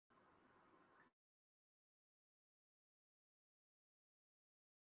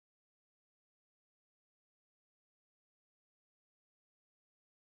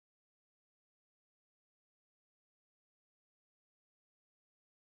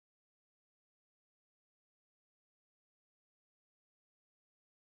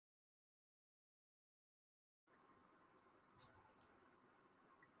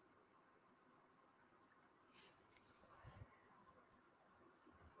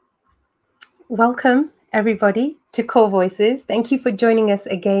Welcome, everybody, to Core Voices. Thank you for joining us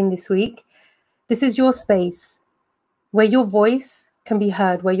again this week. This is your space where your voice can be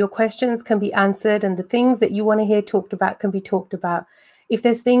heard, where your questions can be answered, and the things that you want to hear talked about can be talked about. If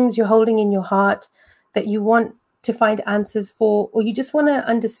there's things you're holding in your heart that you want to find answers for, or you just want to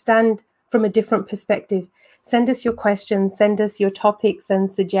understand from a different perspective, send us your questions, send us your topics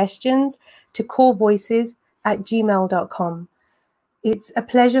and suggestions to corevoices@gmail.com. It's a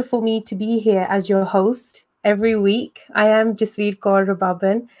pleasure for me to be here as your host every week. I am Rajvinder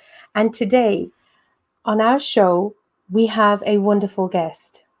Khaira, and today on our show, we have a wonderful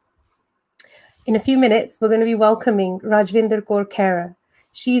guest. In a few minutes, we're going to be welcoming Rajvinder Khaira.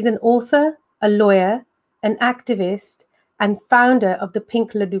 She's an author, a lawyer, an activist, and founder of the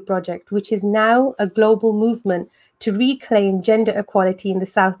Pink Ladoo Project, which is now a global movement to reclaim gender equality in the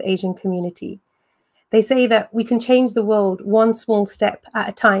South Asian community. They say that we can change the world one small step at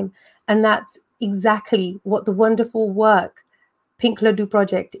a time, and that's exactly what the wonderful work Pink Ladoo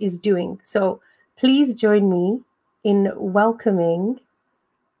Project is doing. So please join me in welcoming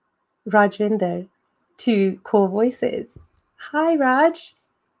Rajvinder to Core Voices. Hi, Raj.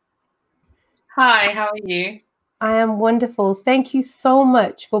 Hi, how are you? I am wonderful. Thank you so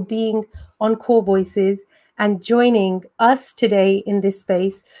much for being on Core Voices and joining us today in this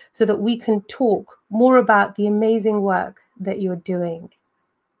space so that we can talk more about the amazing work that you're doing.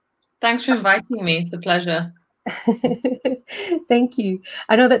 Thanks for inviting me. It's a pleasure. Thank you.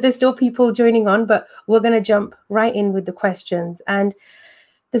 I know that there's still people joining on, but we're going to jump right in with the questions. And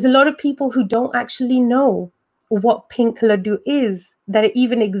there's a lot of people who don't actually know what Pink Ladoo is, that it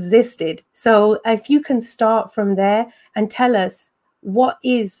even existed. So if you can start from there and tell us, what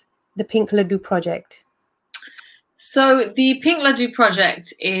is the Pink Ladoo Project? So the Pink Ladoo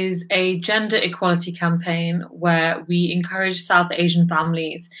Project is a gender equality campaign where we encourage South Asian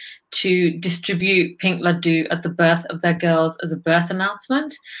families to distribute Pink Ladoo at the birth of their girls as a birth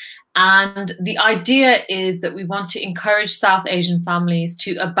announcement. And the idea is that we want to encourage South Asian families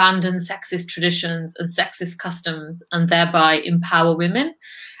to abandon sexist traditions and sexist customs and thereby empower women,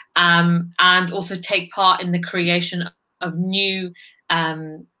 and also take part in the creation of new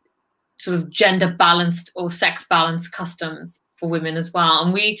sort of gender balanced or sex balanced customs for women as well.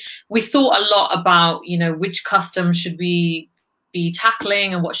 And we thought a lot about, which customs should we be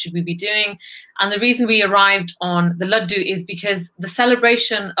tackling and what should we be doing. And the reason we arrived on the Laddu is because the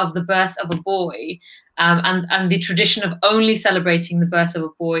celebration of the birth of a boy and the tradition of only celebrating the birth of a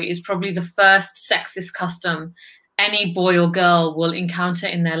boy is probably the first sexist custom any boy or girl will encounter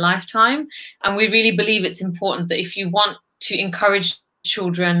in their lifetime. And we really believe it's important that if you want to encourage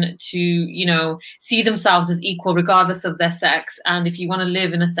children to see themselves as equal regardless of their sex, and if you want to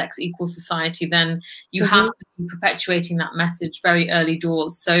live in a sex equal society, then you have to be perpetuating that message very early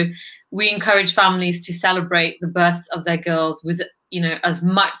doors. So we encourage families to celebrate the births of their girls with as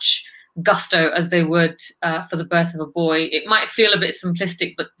much gusto as they would for the birth of a boy. It might feel a bit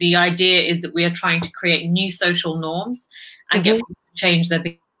simplistic, but the idea is that we are trying to create new social norms and get people to change their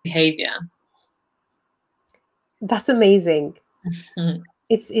behavior. That's amazing.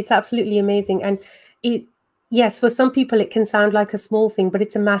 It's absolutely amazing. And yes, for some people it can sound like a small thing, but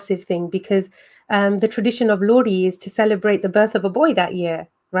it's a massive thing, because the tradition of Lori is to celebrate the birth of a boy that year,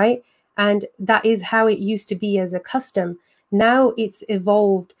 right? And that is how it used to be as a custom. Now it's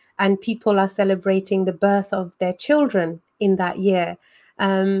evolved and people are celebrating the birth of their children in that year.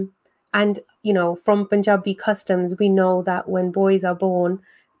 And from Punjabi customs, we know that when boys are born,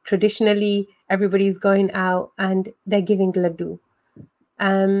 traditionally everybody's going out and they're giving laddu.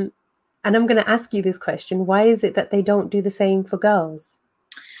 And I'm going to ask you this question: why is it that they don't do the same for girls?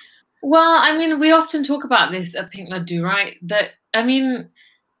 Well, I mean, we often talk about this at Pink Ladoo, right?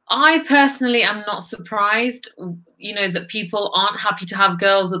 I personally am not surprised, that people aren't happy to have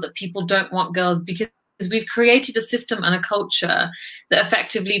girls or that people don't want girls, because we've created a system and a culture that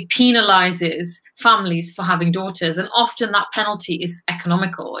effectively penalizes families for having daughters, and often that penalty is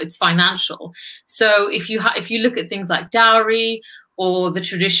economical, it's financial. So if you look at things like dowry, or the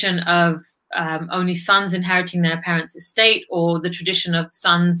tradition of only sons inheriting their parents' estate, or the tradition of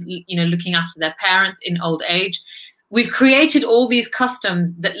sons looking after their parents in old age, we've created all these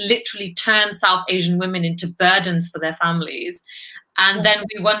customs that literally turn South Asian women into burdens for their families. And then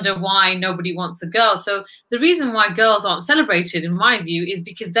we wonder why nobody wants a girl. So the reason why girls aren't celebrated, in my view, is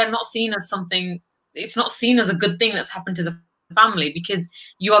because they're not seen as something, it's not seen as a good thing that's happened to the family, because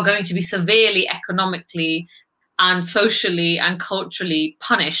you are going to be severely economically and socially and culturally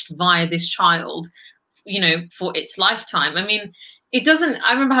punished via this child, for its lifetime. I mean,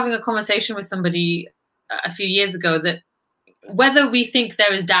 I remember having a conversation with somebody a few years ago that whether we think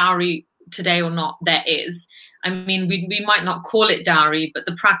there is dowry today or not, there is. I mean, we might not call it dowry, but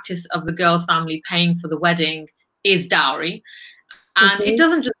the practice of the girl's family paying for the wedding is dowry. And it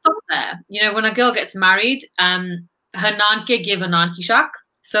doesn't just stop there. You know, when a girl gets married, her nanke give a nanki shak.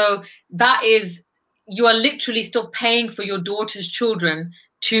 So that is, you are literally still paying for your daughter's children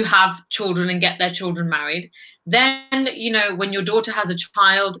to have children and get their children married. Then, you know, when your daughter has a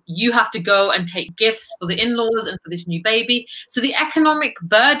child, you have to go and take gifts for the in-laws and for this new baby. So the economic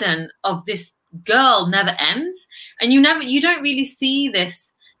burden of this girl never ends. And you don't really see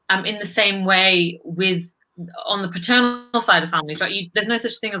this in the same way on the paternal side of families, right? There's no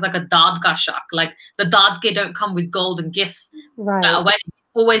such thing as like a dadka shak. Like the dadke don't come with gold and gifts right. at a wedding.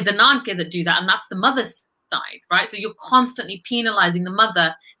 It's always the nanke that do that, and that's the mother's side, right? So you're constantly penalizing the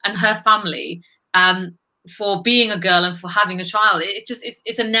mother and her family for being a girl and for having a child.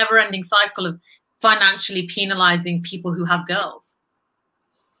 It's a never-ending cycle of financially penalizing people who have girls.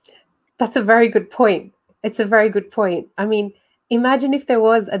 That's a very good point. It's a very good point. I mean, imagine if there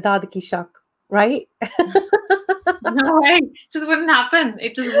was a dadki shak, right? No way. It just wouldn't happen.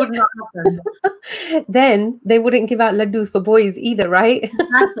 It just would not happen. Then they wouldn't give out laddus for boys either, right?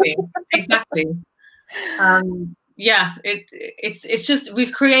 Exactly. Yeah, it's just,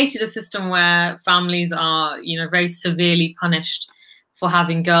 we've created a system where families are, you know, very severely punished for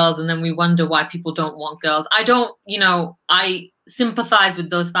having girls, and then we wonder why people don't want girls. I sympathize with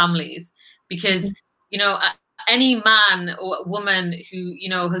those families because, you know, any man or woman who, you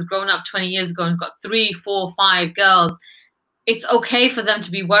know, has grown up 20 years ago and has got 3, 4, 5 girls, it's okay for them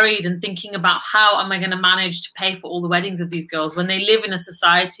to be worried and thinking about how am I going to manage to pay for all the weddings of these girls when they live in a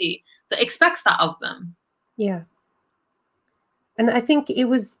society that expects that of them. Yeah. And I think it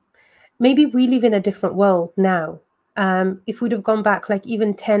was, maybe we live in a different world now. If we'd have gone back like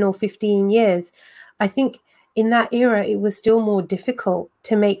even 10 or 15 years, I think in that era, it was still more difficult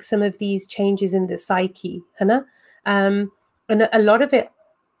to make some of these changes in the psyche. And a lot of it,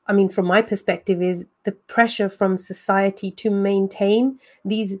 I mean, from my perspective, is the pressure from society to maintain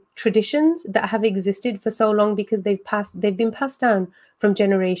these traditions that have existed for so long because they've been passed down from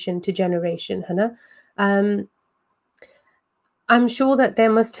generation to generation. I'm sure that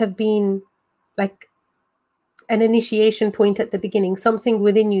there must have been like an initiation point at the beginning, something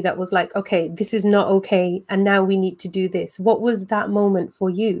within you that was like, okay, this is not okay, and now we need to do this. What was that moment for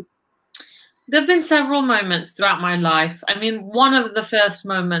you? There have been several moments throughout my life. I mean, one of the first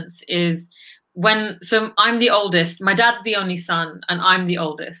moments is so I'm the oldest, my dad's the only son, and I'm the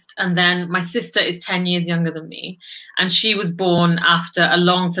oldest. And then my sister is 10 years younger than me, and she was born after a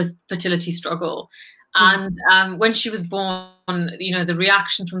long fertility struggle. And when she was born, you know, the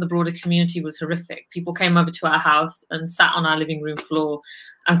reaction from the broader community was horrific. People came over to our house and sat on our living room floor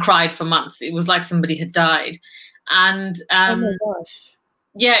and cried for months. It was like somebody had died. And oh my gosh.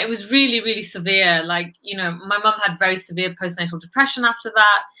 Yeah, it was really, really severe. Like, you know, my mum had very severe postnatal depression after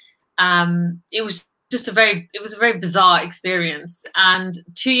that. It was a very bizarre experience. And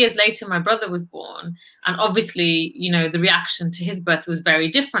 2 years later, my brother was born. And obviously, you know, the reaction to his birth was very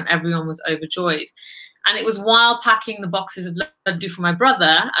different. Everyone was overjoyed. And it was while packing the boxes of laddu for my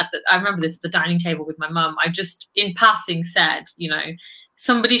brother, I remember this at the dining table with my mum, I just in passing said, you know,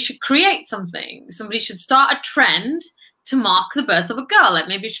 somebody should create something. Somebody should start a trend to mark the birth of a girl. Like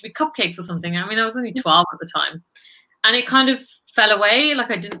maybe it should be cupcakes or something. I mean, I was only 12 at the time. And it kind of fell away.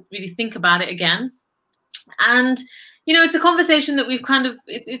 Like I didn't really think about it again. And, you know, it's a conversation that we've kind of,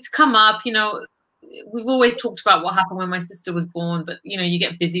 it's come up, you know, we've always talked about what happened when my sister was born, but, you know, you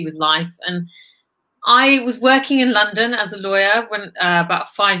get busy with life. And I was working in London as a lawyer when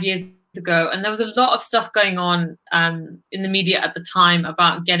about 5 years ago, and there was a lot of stuff going on in the media at the time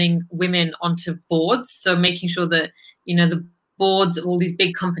about getting women onto boards. So making sure that, you know, the boards of all these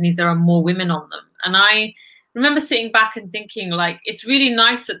big companies, there are more women on them. And I remember sitting back and thinking, like, it's really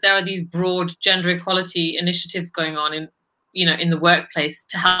nice that there are these broad gender equality initiatives going on in, you know, in the workplace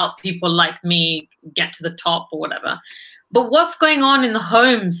to help people like me get to the top or whatever. But what's going on in the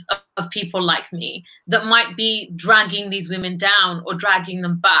homes of people like me that might be dragging these women down or dragging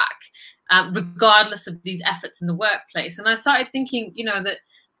them back, regardless of these efforts in the workplace? And I started thinking, you know, that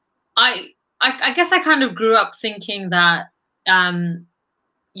I guess I kind of grew up thinking that,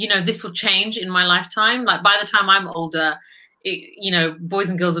 you know, this will change in my lifetime. Like by the time I'm older, you know, boys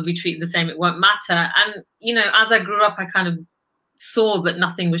and girls will be treated the same. It won't matter. And, you know, as I grew up, I kind of saw that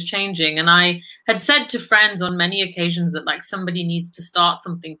nothing was changing. And I had said to friends on many occasions that like somebody needs to start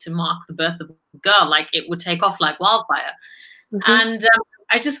something to mark the birth of a girl, like it would take off like wildfire. And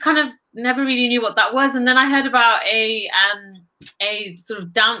I just kind of never really knew what that was. And then I heard about a sort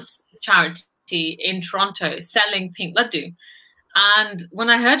of dance charity in Toronto selling Pink Ladoo. And when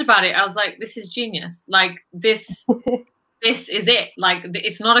I heard about it, I was like, this is genius. Like this is it. Like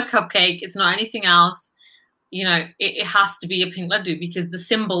it's not a cupcake. It's not anything else. You know, it has to be a pink laddu because the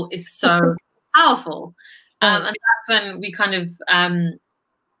symbol is so powerful. And that's when we kind of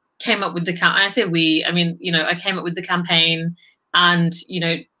came up with the I say we, I mean, you know, I came up with the campaign and, you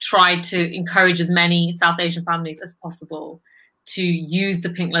know, tried to encourage as many South Asian families as possible to use the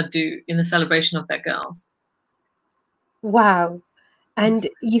pink laddu in the celebration of their girls. Wow. And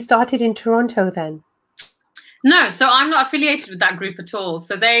you started in Toronto then? No, so I'm not affiliated with that group at all.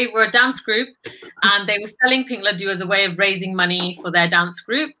 So they were a dance group and they were selling pink laddu as a way of raising money for their dance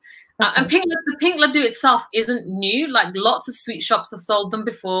group. And the pink laddu itself isn't new. Like lots of sweet shops have sold them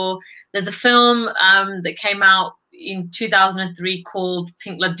before. There's a film that came out in 2003 called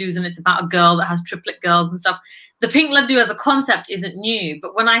Pink Ladoos, and it's about a girl that has triplet girls and stuff. The pink laddu as a concept isn't new,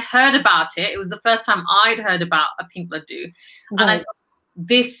 but when I heard about it, it was the first time I'd heard about a pink laddu. And I thought,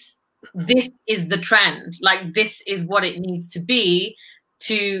 this is the trend. Like this is what it needs to be.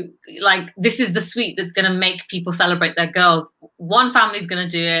 To like, this is the sweet that's going to make people celebrate their girls. One family's going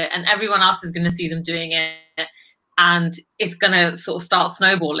to do it and everyone else is going to see them doing it, and it's going to sort of start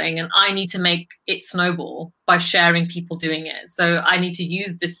snowballing, and I need to make it snowball by sharing people doing it. So I need to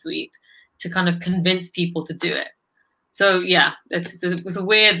use this sweet to kind of convince people to do it. So yeah, it was a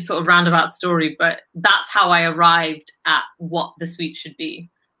weird sort of roundabout story, but that's how I arrived at what the sweet should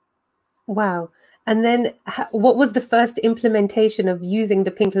be. Wow. And then what was the first implementation of using the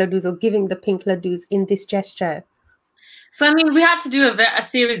pink ladoos or giving the pink ladoos in this gesture? So, I mean, we had to do a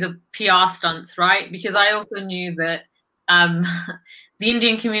series of PR stunts, right? Because I also knew that the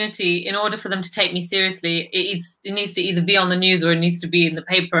Indian community, in order for them to take me seriously, it needs to either be on the news or it needs to be in the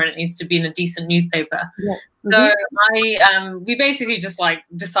paper, and it needs to be in a decent newspaper. Yeah. So we basically just like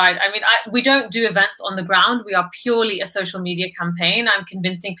decide. I mean, we don't do events on the ground. We are purely a social media campaign. I'm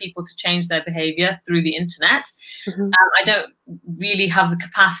convincing people to change their behavior through the internet. I don't really have the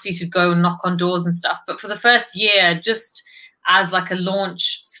capacity to go knock on doors and stuff. But for the first year, just as like a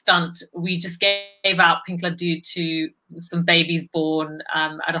launch stunt, we just gave out pink laddu to some babies born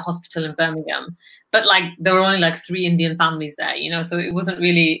at a hospital in Birmingham. But like there were only like 3 Indian families there, you know, so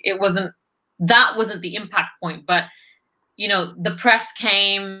that wasn't the impact point. But, you know, the press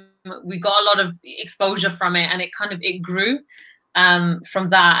came, we got a lot of exposure from it, and it grew from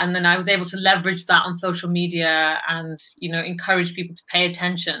that. And then I was able to leverage that on social media and, you know, encourage people to pay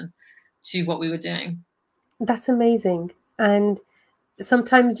attention to what we were doing. That's amazing. And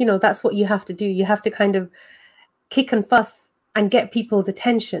sometimes, you know, that's what you have to do. You have to kind of kick and fuss and get people's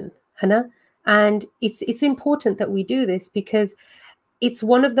attention, Hannah. And it's important that we do this because it's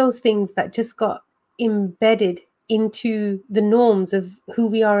one of those things that just got embedded into the norms of who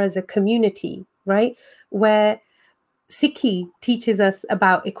we are as a community, right? Where Sikhi teaches us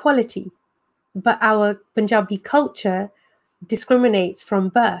about equality, but our Punjabi culture discriminates from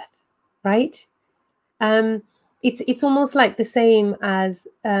birth, right? It's almost like the same as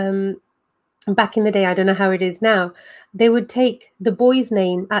back in the day. I don't know how it is now. They would take the boy's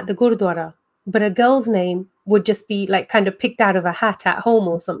name at the Gurdwara, but a girl's name would just be like kind of picked out of a hat at home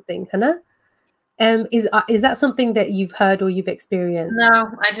or something, Hannah? Is that something that you've heard or you've experienced?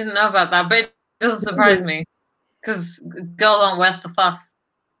 No, I didn't know about that, but it doesn't surprise me because girls aren't worth the fuss.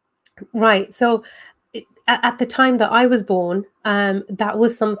 Right. So at the time that I was born, that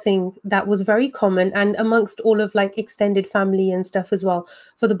was something that was very common, and amongst all of like extended family and stuff as well.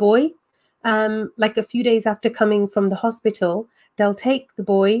 For the boy, like a few days after coming from the hospital, they'll take the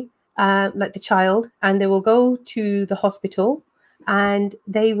boy, like the child, and they will go to the hospital, and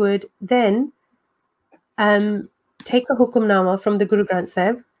they would then take a hukumnama from the Guru Granth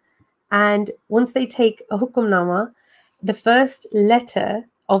Sahib. And once they take a hukumnama, the first letter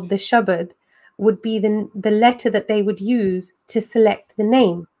of the shabad would be the letter that they would use to select the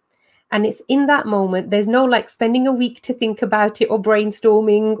name. And it's in that moment, there's no like spending a week to think about it or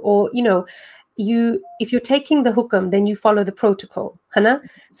brainstorming, or, you know, if you're taking the hukam, then you follow the protocol, Hannah.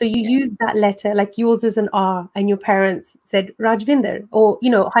 So you use that letter, like yours is an R and your parents said Rajvinder, or, you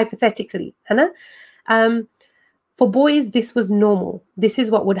know, hypothetically, Hannah. For boys, this was normal. This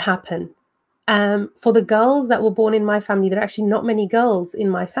is what would happen. For the girls that were born in my family, there are actually not many girls in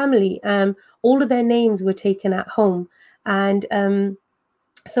my family. All of their names were taken at home. And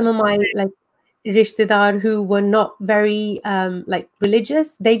some of my like rishtedar who were not very like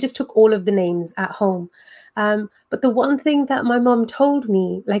religious, they just took all of the names at home. But the one thing that my mom told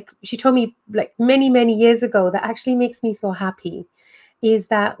me, like she told me like many, many years ago, that actually makes me feel happy, is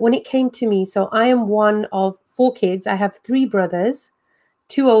that when it came to me, so I am one of 4 kids. I have 3 brothers,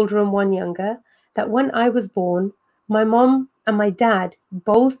 2 older and 1 younger, that when I was born, my mom and my dad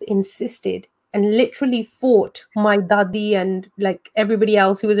both insisted and literally fought my dadi and like everybody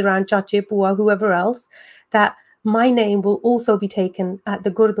else who was around, chache, pua, whoever else, that my name will also be taken at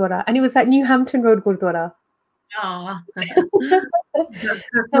the Gurdwara. And it was at New Hampton Road Gurdwara. Oh.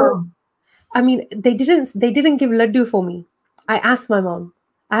 So, I mean, they didn't give laddu for me. I asked my mom.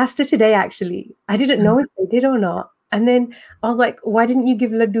 I asked her today, actually. I didn't know if they did or not. And then I was like, why didn't you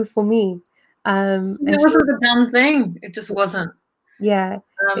give laddu for me? It wasn't a damn thing. It just wasn't. Yeah,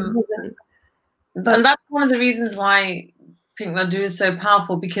 it wasn't. But, and that's one of the reasons why Pink Ladoo is so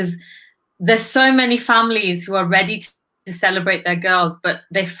powerful, because there's so many families who are ready to celebrate their girls, but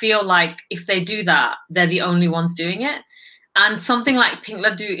they feel like if they do that, they're the only ones doing it. And something like Pink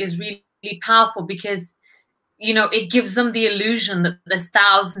Ladoo is really, really powerful because, you know, it gives them the illusion that there's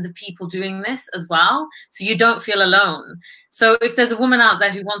thousands of people doing this as well. So you don't feel alone. So if there's a woman out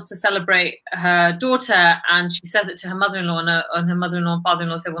there who wants to celebrate her daughter and she says it to her mother-in-law, and her mother-in-law and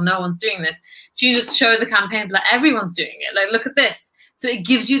father-in-law say, well, no one's doing this, she just show the campaign, like, everyone's doing it. Like, look at this. So it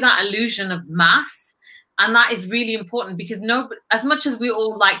gives you that illusion of mass. And that is really important because as much as we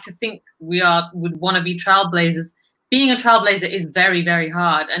all like to think would want to be trailblazers, being a trailblazer is very, very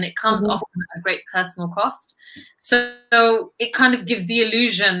hard, and it comes often at a great personal cost. So it kind of gives the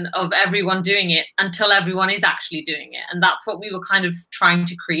illusion of everyone doing it until everyone is actually doing it. And that's what we were kind of trying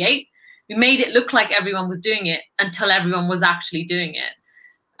to create. We made it look like everyone was doing it until everyone was actually doing it,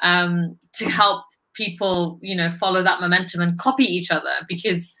 to help people, you know, follow that momentum and copy each other,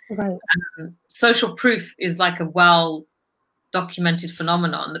 because social proof is like a well-documented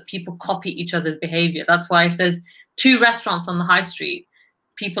phenomenon that people copy each other's behavior. That's why if there's 2 restaurants on the high street,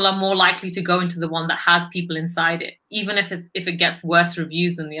 people are more likely to go into the one that has people inside it, even if it gets worse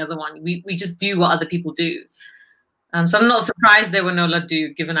reviews than the other one. We just do what other people do. So I'm not surprised there were no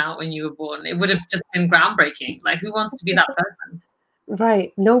laddu given out when you were born. It would have just been groundbreaking. Like, who wants to be that person?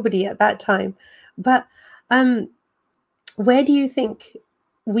 Right, nobody at that time. But where do you think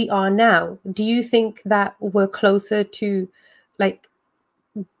we are now? Do you think that we're closer to like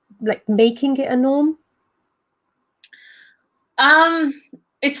making it a norm?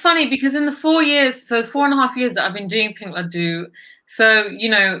 It's funny because in the 4.5 years that I've been doing Pink Ladoo, so, you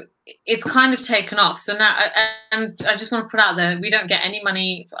know, it's kind of taken off. So now, and I just want to put out there, we don't get any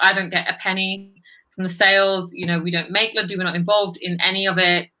money. I don't get a penny from the sales. You know, we don't make Ladoo. We're not involved in any of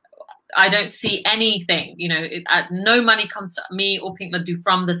it. I don't see anything, you know, no money comes to me or Pink Ladoo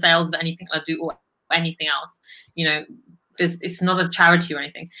from the sales of any Pink Ladoo or anything else. You know, it's not a charity or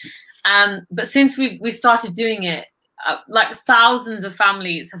anything. But since we started doing it, like thousands of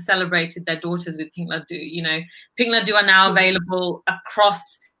families have celebrated their daughters with Pink Ladoo. You know, Pink Ladoo are now available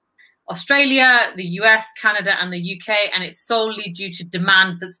across Australia, the US, Canada, and the UK, and it's solely due to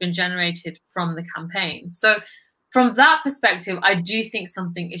demand that's been generated from the campaign. So from that perspective, I do think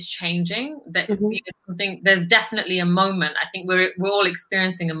something is changing. That there's definitely a moment. I think we're all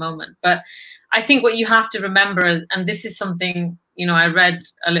experiencing a moment. But I think what you have to remember is, and this is something, you know, I read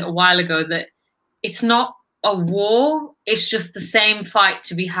a little while ago, that it's not a war. It's just the same fight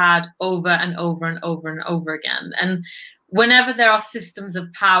to be had over and over and over and over again. And whenever there are systems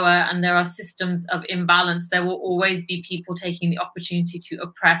of power and there are systems of imbalance, there will always be people taking the opportunity to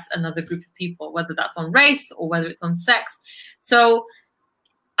oppress another group of people, whether that's on race or whether it's on sex. So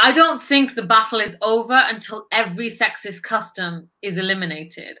I don't think the battle is over until every sexist custom is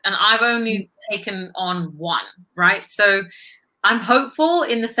eliminated. And I've only taken on one, right? So I'm hopeful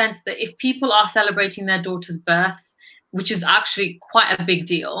in the sense that if people are celebrating their daughters' births, which is actually quite a big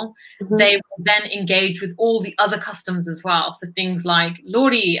deal, they will then engage with all the other customs as well. So things like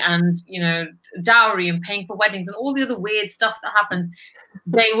Lori and, you know, dowry and paying for weddings and all the other weird stuff that happens,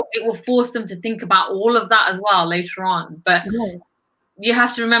 it will force them to think about all of that as well later on. But you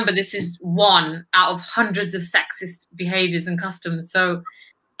have to remember, this is one out of hundreds of sexist behaviors and customs. So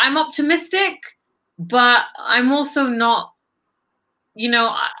I'm optimistic, but I'm also not, you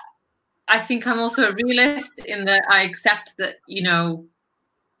know, I think I'm also a realist in that I accept that, you know,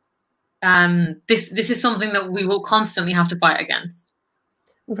 this is something that we will constantly have to fight against.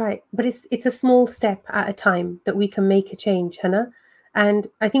 Right, but it's a small step at a time that we can make a change, Hannah. And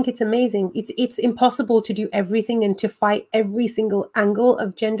I think it's amazing. It's impossible to do everything and to fight every single angle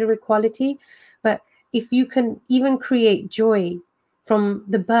of gender equality. But if you can even create joy from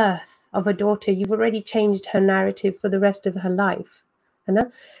the birth of a daughter, you've already changed her narrative for the rest of her life.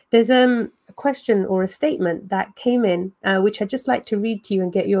 There's a question or a statement that came in, which I'd just like to read to you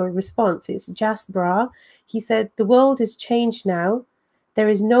and get your response. It's Jasbra. He said, "The world has changed now. There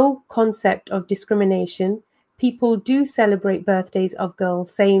is no concept of discrimination. People do celebrate birthdays of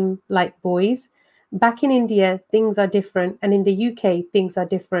girls, same like boys. Back in India, things are different, and in the UK, things are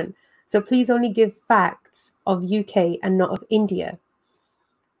different. So please only give facts of UK and not of India.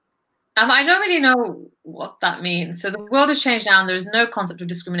 I don't really know what that means. So the world has changed now, and there is no concept of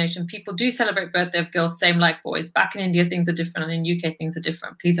discrimination. People do celebrate birthday of girls, same like boys. Back in India, things are different, and in UK, things are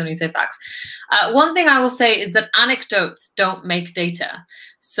different. Please only say facts. One thing I will say is that anecdotes don't make data.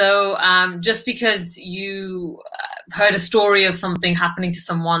 So just because you heard a story of something happening to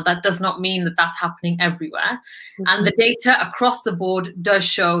someone, that does not mean that that's happening everywhere. And the data across the board does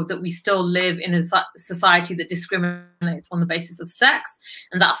show that we still live in a society that discriminates on the basis of sex.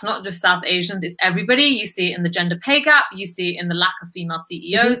 And that's not just South Asians, it's everybody. You see it in the gender pay gap, you see it in the lack of female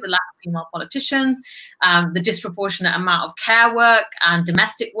CEOs, the lack of female politicians, the disproportionate amount of care work and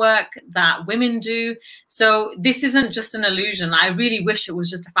domestic work that women do. So this isn't just an illusion. I really wish it was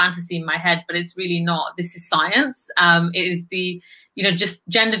just a fantasy in my head, but it's really not. This is science. It is the, just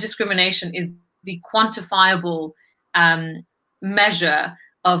gender discrimination is the quantifiable measure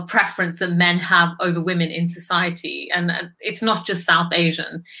of preference that men have over women in society. And it's not just South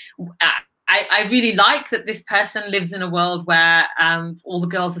Asians. I really like that this person lives in a world where all the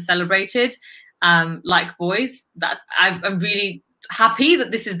girls are celebrated like boys. I'm really happy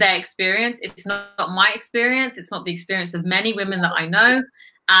that this is their experience. It's not my experience. It's not the experience of many women that I know.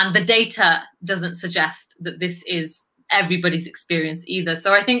 And the data doesn't suggest that this is everybody's experience either.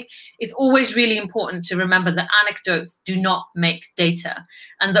 So I think it's always really important to remember that anecdotes do not make data,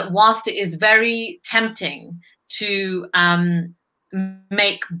 and that whilst it is very tempting to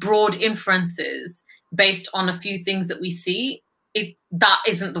make broad inferences based on a few things that we see, that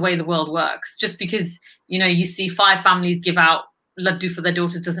isn't the way the world works. Just because you see 5 families give out laddu for their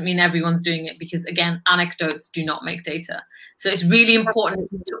daughters doesn't mean everyone's doing it, because again, anecdotes do not make data. So it's really important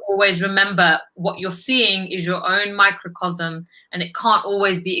to always remember what you're seeing is your own microcosm, and it can't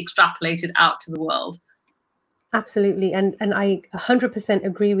always be extrapolated out to the world. Absolutely. And I 100%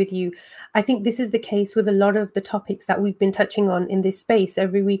 agree with you. I think this is the case with a lot of the topics that we've been touching on in this space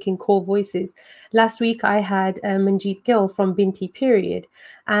every week in Core Voices. Last week, I had Manjeet Gill from Binti Period,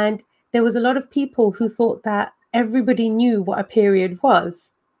 and there was a lot of people who thought that everybody knew what a period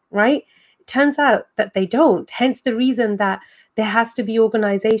was, right? It turns out that they don't. Hence the reason that there has to be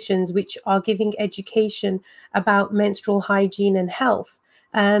organizations which are giving education about menstrual hygiene and health.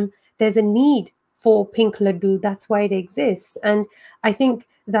 There's a need for Pink Ladoo. That's why it exists. And I think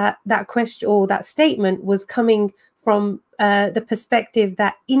that question or that statement was coming from the perspective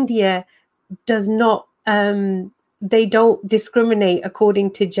that India does not they don't discriminate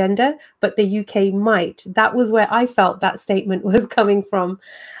according to gender, but the UK might. That was where I felt that statement was coming from.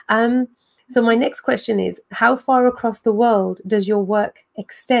 So my next question is, how far across the world does your work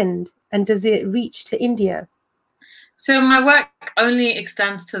extend, and does it reach to India? So my work only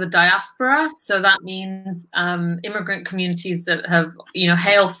extends to the diaspora. So that means immigrant communities that have,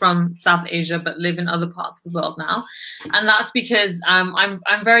 hail from South Asia but live in other parts of the world now. And that's because I'm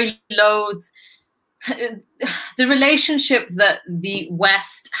very loath. The relationship that the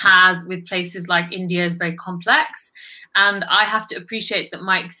West has with places like India is very complex. And I have to appreciate that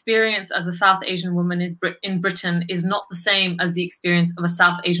my experience as a South Asian woman in Britain is not the same as the experience of a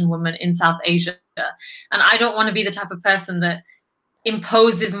South Asian woman in South Asia. And I don't want to be the type of person that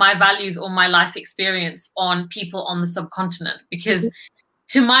imposes my values or my life experience on people on the subcontinent, because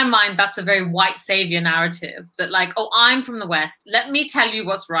to my mind, that's a very white savior narrative that like, oh, I'm from the West. Let me tell you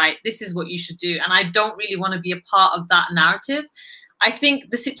what's right. This is what you should do. And I don't really want to be a part of that narrative. I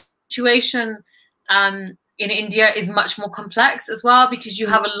think the situation in India is much more complex as well, because you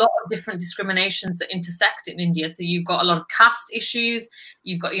have a lot of different discriminations that intersect in India. So you've got a lot of caste issues,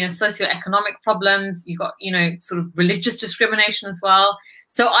 you've got, socioeconomic problems, you've got, sort of religious discrimination as well.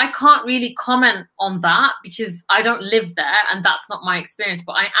 So I can't really comment on that because I don't live there and that's not my experience,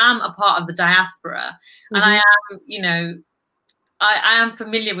 but I am a part of the diaspora. And I am, I am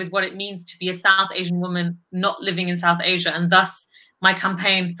familiar with what it means to be a South Asian woman not living in South Asia, and thus my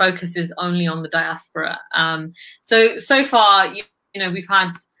campaign focuses only on the diaspora. So far, we've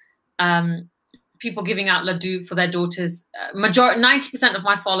had people giving out laddu for their daughters. 90% of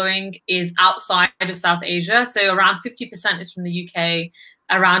my following is outside of South Asia. So around 50% is from the UK,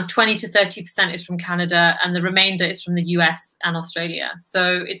 around 20 to 30% is from Canada, and the remainder is from the US and Australia.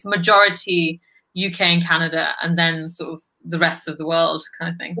 So it's majority UK and Canada, and then sort of the rest of the world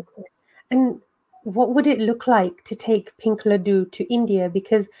kind of thing. And what would it look like to take Pink Ladoo to India?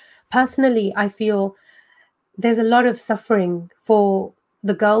 Because personally, I feel there's a lot of suffering for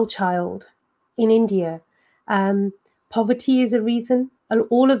the girl child in India. Poverty is a reason.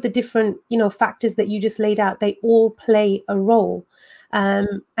 All of the different, factors that you just laid out, they all play a role.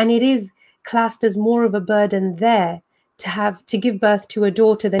 And it is classed as more of a burden there to give birth to a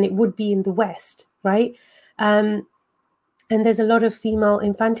daughter than it would be in the West, right? And there's a lot of female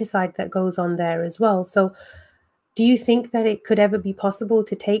infanticide that goes on there as well. So do you think that it could ever be possible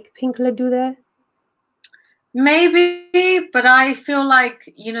to take Pink Ladoo there? Maybe, but I feel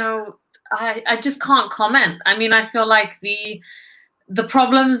like, you know, I just can't comment. I mean, I feel like the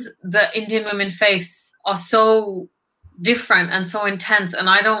problems that Indian women face are so different and so intense, and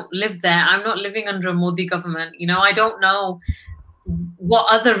I don't live there. I'm not living under a Modi government. You know, I don't know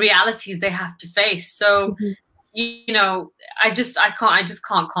what other realities they have to face. So, you know, I just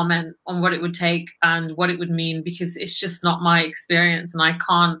can't comment on what it would take and what it would mean, because it's just not my experience, and I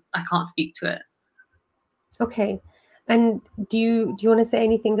can't speak to it. Okay. And do you want to say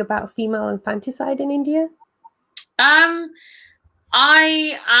anything about female infanticide in India?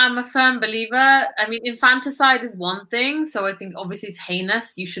 I am a firm believer. I mean, infanticide is one thing. So I think obviously it's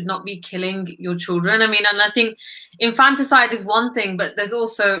heinous. You should not be killing your children. I mean, and I think infanticide is one thing, but there's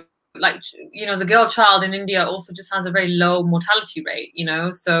also, like, you know, the girl child in India also just has a very low mortality rate, you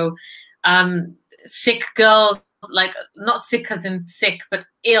know. So sick girls, like not sick as in sick, but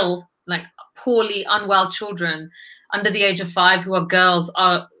ill, like poorly unwell children under the age of 5 who are girls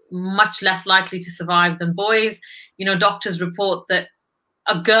are much less likely to survive than boys. You know, doctors report that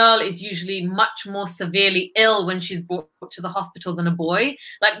a girl is usually much more severely ill when she's brought to the hospital than a boy.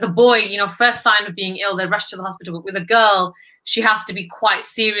 Like the boy, you know, first sign of being ill, they rush to the hospital. But with a girl, she has to be quite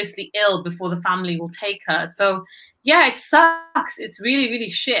seriously ill before the family will take her. So yeah, it sucks. It's really, really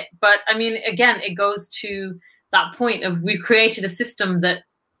shit. But I mean, again, it goes to that point of we've created a system that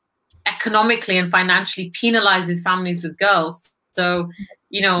economically and financially penalizes families with girls. So,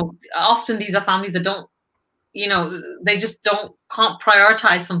 you know, often these are families that don't, you know, they just can't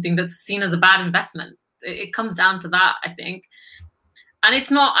prioritize something that's seen as a bad investment. It comes down to that, I think. And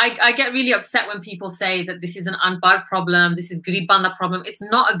it's not, I get really upset when people say that this is an unbar problem, this is Garib Banda problem. It's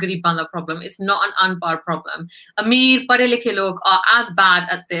not a Garib Banda problem. It's not an unbar problem. Amir, Padhe Likhe log are as bad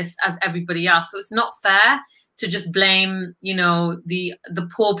at this as everybody else. So it's not fair to just blame, you know, the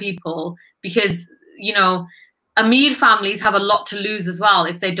poor people, because, you know, Amir families have a lot to lose as well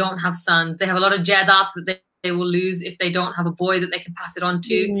if they don't have sons. They have a lot of jaidat that they will lose if they don't have a boy that they can pass it on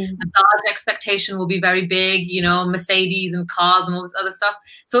to. And the expectation will be very big, you know, Mercedes and cars and all this other stuff.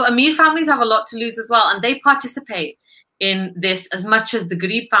 So Amir families have a lot to lose as well, and they participate in this as much as the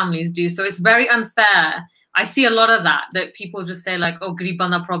Garib families do. So it's very unfair. I see a lot of that people just say like, oh, Garib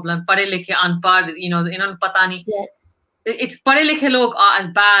Banda problem, Padhe Likhe Unpad, you know, inhan pata nahi. It's Padhe Likhe log are as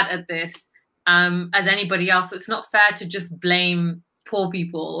bad at this as anybody else. So it's not fair to just blame poor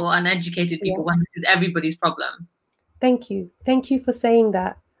people or uneducated people when this is everybody's problem. Thank you. Thank you for saying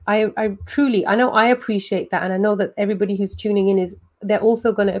that. I truly, I know I appreciate that. And I know that everybody who's tuning in they're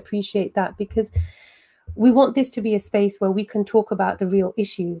also going to appreciate that, because we want this to be a space where we can talk about the real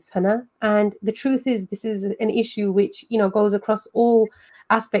issues, Hannah. And the truth is, this is an issue which, you know, goes across all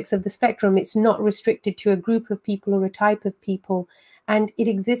aspects of the spectrum. It's not restricted to a group of people or a type of people. And it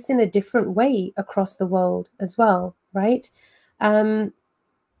exists in a different way across the world as well, right?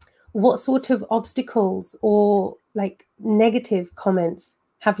 What sort of obstacles or like negative comments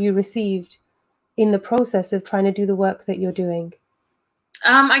have you received in the process of trying to do the work that you're doing?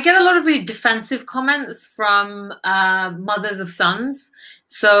 I get a lot of really defensive comments from mothers of sons.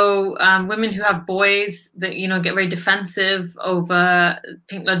 So women who have boys that, you know, get very defensive over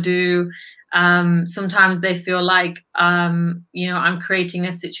Pink Ladoo. Sometimes they feel like, you know, I'm creating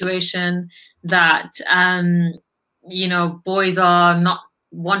a situation that, you know, boys are not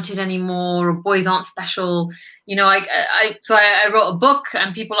wanted anymore, or boys aren't special. You know, so I wrote a book,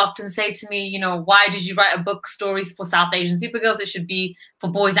 and people often say to me, you know, why did you write a book, Stories for South Asian Supergirls? It should be for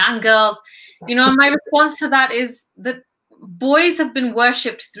boys and girls. You know, and my response to that is that boys have been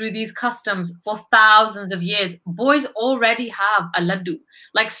worshipped through these customs for thousands of years. Boys already have a laddu.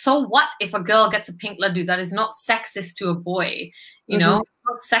 Like, so what if a girl gets a pink laddu? That is not sexist to a boy. You know,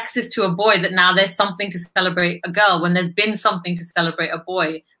 it's not sexist to a boy that now there's something to celebrate a girl when there's been something to celebrate a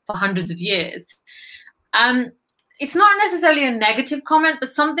boy for hundreds of years. It's not necessarily a negative comment, but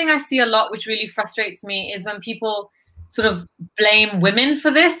something I see a lot which really frustrates me is when people sort of blame women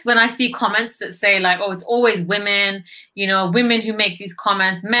for this. When I see comments that say like, oh, it's always women, you know, women who make these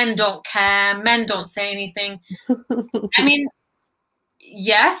comments, men don't care, men don't say anything. I mean,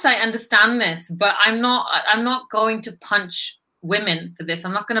 yes, I understand this, but I'm not going to punch women for this.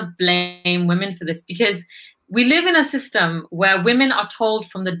 I'm not going to blame women for this, because we live in a system where women are told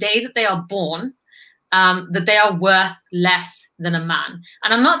from the day that they are born that they are worth less than a man.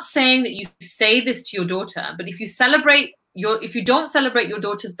 And I'm not saying that you say this to your daughter, but if you celebrate if you don't celebrate your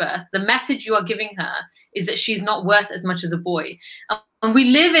daughter's birth, the message you are giving her is that she's not worth as much as a boy. And we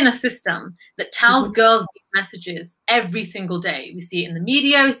live in a system that tells girls these messages every single day. We see it in the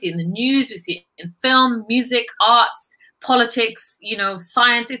media, we see it in the news, we see it in film, music, arts, politics, you know,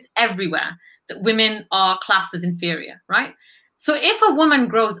 science. It's everywhere that women are classed as inferior, right? So if a woman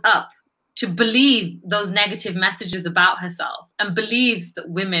grows up to believe those negative messages about herself and believes that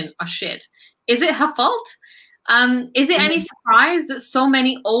women are shit, is it her fault? Is it any surprise that so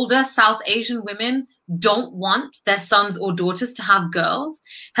many older South Asian women don't want their sons or daughters to have girls?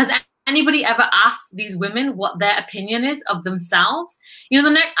 Has anybody ever asked these women what their opinion is of themselves? You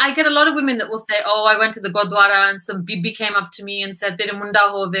know, I get a lot of women that will say, oh, I went to the Gurdwara and some bibi came up to me and said, Tere munda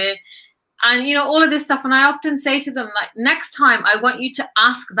hove. And, you know, all of this stuff. And I often say to them, like, next time I want you to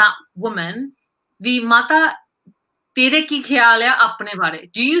ask that woman, the mata, tere ki khayal hai apne bare?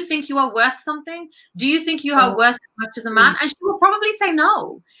 Do you think you are worth something? Do you think you are worth as much as a man? And she will probably say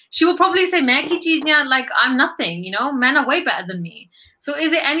no. She will probably say, main ki cheez nahi, like, I'm nothing, you know, men are way better than me. So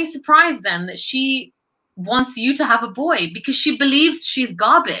is it any surprise then that she wants you to have a boy because she believes she's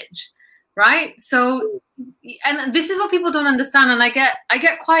garbage, right? So, and this is what people don't understand. And I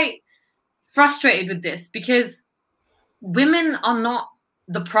get quite frustrated with this because women are not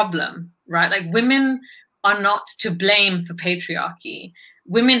the problem, right? Like, women are not to blame for patriarchy.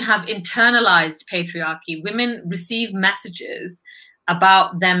 Women have internalized patriarchy. Women receive messages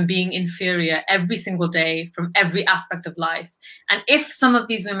about them being inferior every single day from every aspect of life. And if some of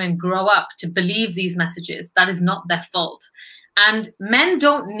these women grow up to believe these messages, that is not their fault. And men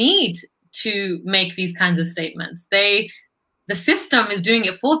don't need to make these kinds of statements. The system is doing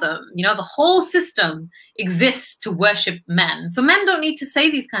it for them. You know, the whole system exists to worship men. So men don't need to say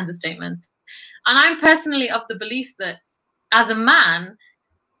these kinds of statements. And I'm personally of the belief that as a man,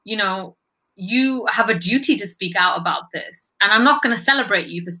 you know, you have a duty to speak out about this. And I'm not going to celebrate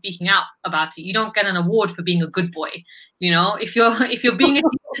you for speaking out about it. You don't get an award for being a good boy. You know, if you're being a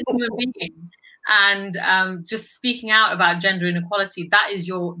decent human being and just speaking out about gender inequality, that is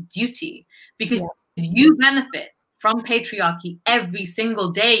your duty, because you benefit from patriarchy every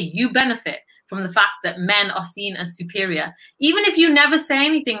single day. You benefit from the fact that men are seen as superior. Even if you never say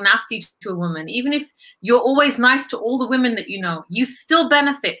anything nasty to a woman, even if you're always nice to all the women that you know, you still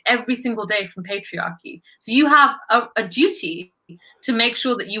benefit every single day from patriarchy. So you have a duty to make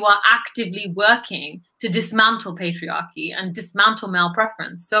sure that you are actively working to dismantle patriarchy and dismantle male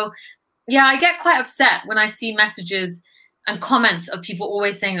preference. So yeah, I get quite upset when I see messages and comments of people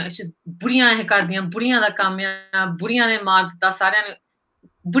always saying it's just buriyan hai kar diyan, buriyan da kam hai, buriyan ne maar dita, sareyan ne.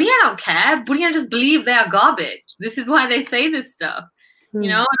 Buriyan don't care. Buriyan just believe they are garbage. This is why they say this stuff, you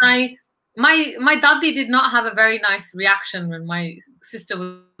know. And my dadi did not have a very nice reaction when my sister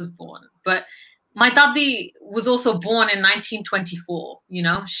was born, but my dadi was also born in 1924. You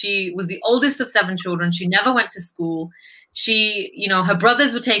know, she was the oldest of 7 children. She never went to school. She, you know, her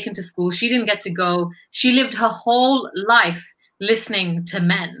brothers were taken to school. She didn't get to go. She lived her whole life listening to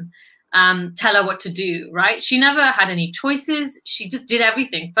men tell her what to do, right? She never had any choices. She just did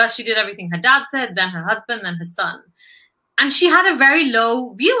everything. First, she did everything her dad said, then her husband, then her son. And she had a very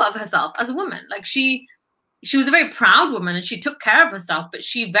low view of herself as a woman. Like, she was a very proud woman and she took care of herself, but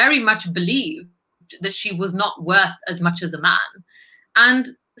she very much believed that she was not worth as much as a man. And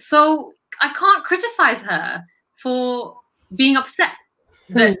so I can't criticize her for being upset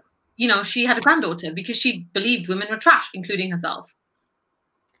that, you know, she had a granddaughter because she believed women were trash, including herself.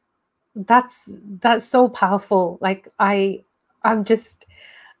 That's so powerful. Like, I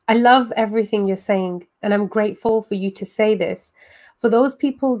love everything you're saying, and I'm grateful for you to say this. For those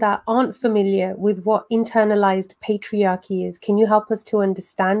people that aren't familiar with what internalized patriarchy is, can you help us to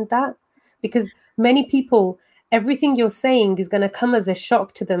understand that? Because many people, everything you're saying is going to come as a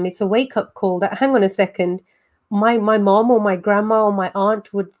shock to them. It's a wake-up call that, hang on a second, my mom or my grandma or my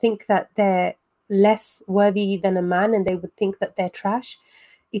aunt would think that they're less worthy than a man and they would think that they're trash.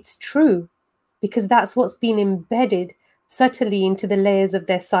 It's true, because that's what's been embedded subtly into the layers of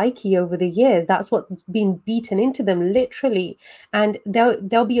their psyche over the years. That's what's been beaten into them, literally. And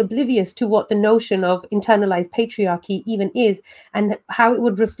they'll be oblivious to what the notion of internalized patriarchy even is and how it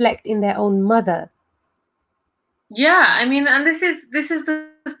would reflect in their own mother. Yeah, I mean, and this is the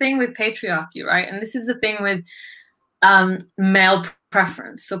thing with patriarchy, right? And this is the thing with male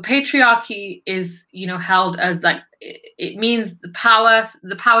preference. So patriarchy is, you know, held as like, it means the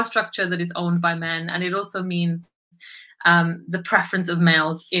power structure that is owned by men, and it also means the preference of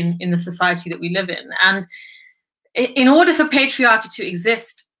males in the society that we live in. And in order for patriarchy to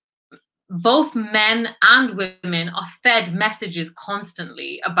exist, both men and women are fed messages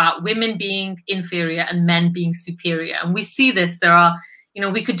constantly about women being inferior and men being superior. And we see this. There are,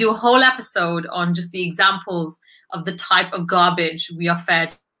 we could do a whole episode on just the examples of the type of garbage we are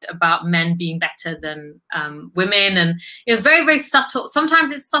fed about men being better than women. And it's very, very subtle.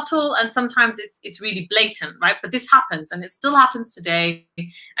 Sometimes it's subtle and sometimes it's really blatant, right? But this happens, and it still happens today.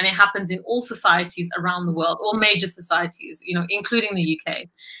 And it happens in all societies around the world, all major societies, including the UK.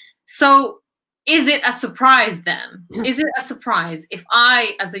 So is it a surprise then? Is it a surprise if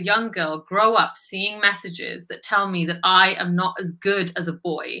I, as a young girl, grow up seeing messages that tell me that I am not as good as a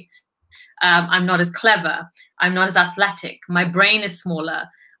boy? I'm not as clever. I'm not as athletic. My brain is smaller.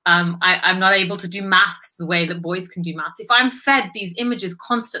 I'm not able to do maths the way that boys can do maths. If I'm fed these images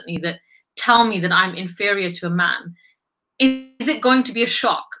constantly that tell me that I'm inferior to a man, is it going to be a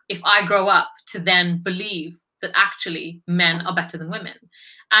shock if I grow up to then believe that actually men are better than women?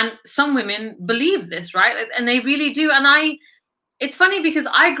 And some women believe this, right? And they really do. And it's funny because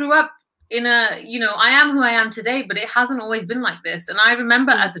I grew up in I am who I am today, but it hasn't always been like this. And I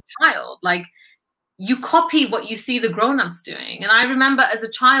remember as a child, like, you copy what you see the grown-ups doing. And I remember as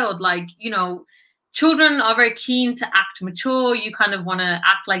a child, like, children are very keen to act mature. You kind of want to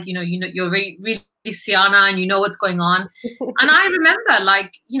act like, you're really, really Siana and you know what's going on. And I remember,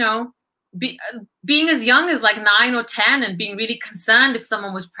 like, being as young as like 9 or 10 and being really concerned if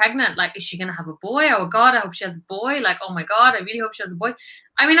someone was pregnant, like, is she going to have a boy? Oh God, I hope she has a boy. Like, oh my God, I really hope she has a boy.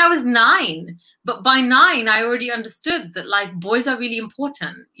 I mean, I was 9, but by 9, I already understood that, like, boys are really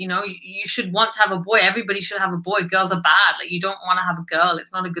important. You should want to have a boy. Everybody should have a boy. Girls are bad. Like, you don't want to have a girl.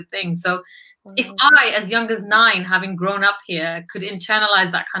 It's not a good thing. So if I, as young as 9, having grown up here, could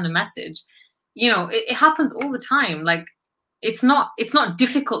internalize that kind of message, it happens all the time. Like, it's not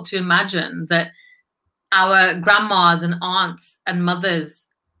difficult to imagine that our grandmas and aunts and mothers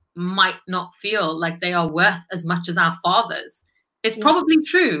might not feel like they are worth as much as our fathers. It's probably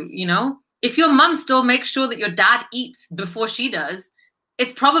true, If your mum still makes sure that your dad eats before she does,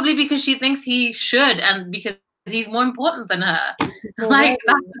 it's probably because she thinks he should and because he's more important than her. Like,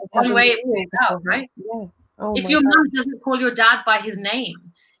 that's one way it plays out, right? Yeah. Oh, if your mum doesn't call your dad by his name,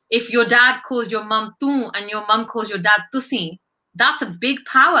 if your dad calls your mum tu and your mum calls your dad tusi, that's a big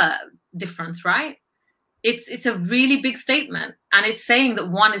power difference, right? It's a really big statement, and it's saying that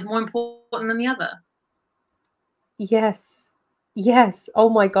one is more important than the other. Yes. Oh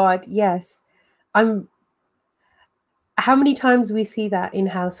my God, yes. How many times we see that in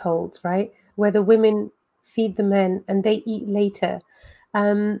households, right? Where the women feed the men and they eat later.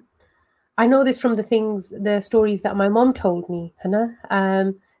 I know this from the stories that my mom told me, Hannah,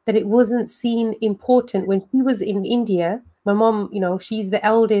 that it wasn't seen important when she was in India. My mom, she's the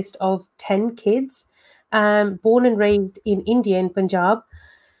eldest of 10 kids, born and raised in India, in Punjab.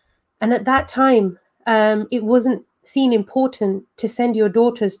 And at that time, it wasn't seen important to send your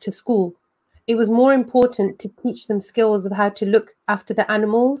daughters to school. It was more important to teach them skills of how to look after the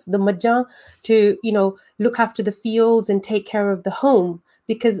animals, the majja, to, look after the fields and take care of the home.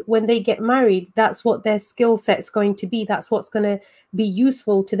 Because when they get married, that's what their skill set's going to be. That's what's going to be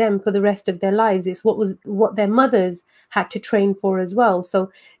useful to them for the rest of their lives. It's what their mothers had to train for as well.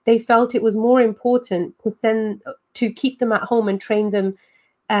 So they felt it was more important to keep them at home and train them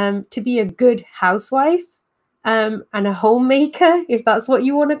to be a good housewife and a homemaker, if that's what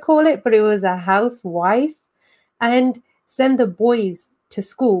you want to call it. But it was a housewife, and send the boys to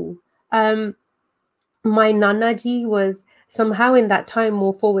school. My Nanaji was somehow in that time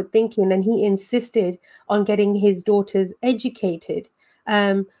more forward thinking, and he insisted on getting his daughters educated.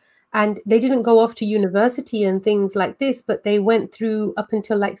 And they didn't go off to university and things like this, but they went through up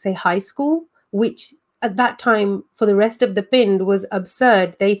until, like, say, high school, which at that time for the rest of the Pind was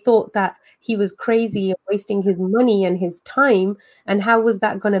absurd. They thought that he was crazy and wasting his money and his time, and how was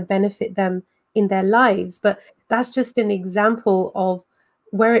that going to benefit them in their lives? But that's just an example of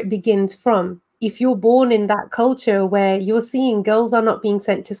where it begins from. If you're born in that culture where you're seeing girls are not being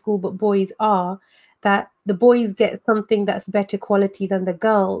sent to school, but boys are, that the boys get something that's better quality than the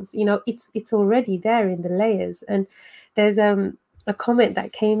girls, it's already there in the layers. And there's a comment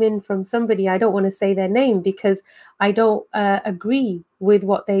that came in from somebody, I don't want to say their name because I don't agree with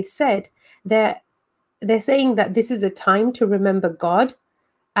what they've said. They're saying that this is a time to remember God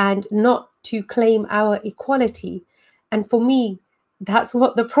and not to claim our equality. And for me, that's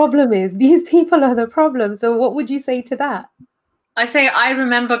what the problem is. These people are the problem. So what would you say to that? I say I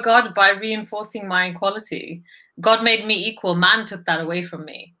remember God by reinforcing my equality. God made me equal. Man took that away from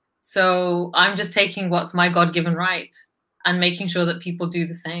me. So I'm just taking what's my God-given right and making sure that people do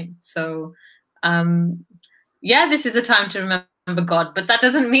the same. So, this is a time to remember remember God, but that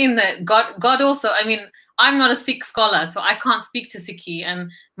doesn't mean that God also, I mean, I'm not a Sikh scholar, so I can't speak to Sikhi,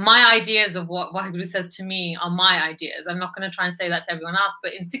 and my ideas of what Waheguru says to me are my ideas. I'm not going to try and say that to everyone else,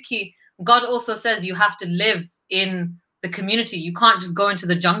 but in Sikhi, God also says you have to live in the community. You can't just go into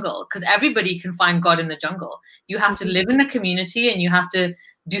the jungle, because everybody can find God in the jungle. You have to live in the community, and you have to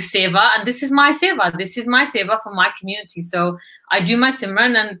do seva, and this is my seva. This is my seva for my community. So I do my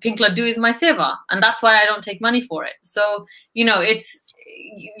Simran, and Pink Ladoo is my seva, and that's why I don't take money for it. So, you know, I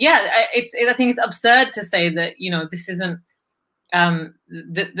think it's absurd to say that, you know, this isn't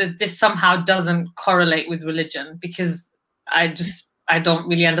this somehow doesn't correlate with religion, because I don't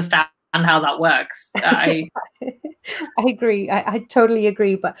really understand how that works. I agree. I totally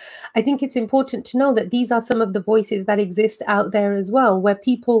agree. But I think it's important to know that these are some of the voices that exist out there as well, where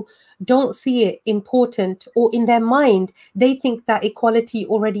people don't see it important, or in their mind, they think that equality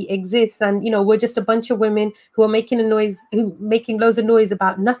already exists. And, you know, we're just a bunch of women who are making loads of noise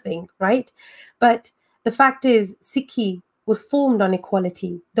about nothing, right? But the fact is, Sikhi was formed on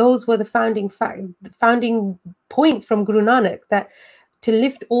equality. Those were the founding points from Guru Nanak, that to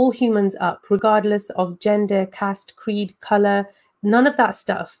lift all humans up, regardless of gender, caste, creed, color, none of that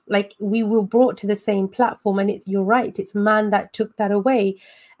stuff. Like, we were brought to the same platform, and you're right, it's man that took that away.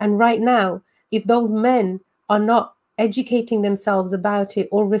 And right now, if those men are not educating themselves about it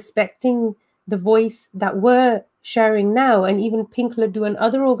or respecting the voice that we're sharing now, and even Pink Ladoo and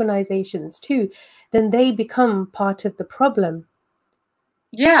other organizations too, then they become part of the problem.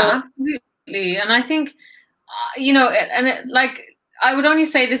 Yeah, absolutely. And I think, you know, like, I would only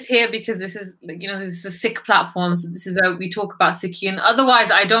say this here because this is, you know, this is a Sikh platform, so this is where we talk about Sikhi. And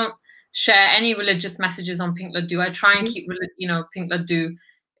otherwise, I don't share any religious messages on Pink Ladoo. I try and keep, you know, Pink Ladoo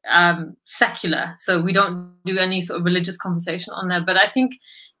secular, so we don't do any sort of religious conversation on there. But I think,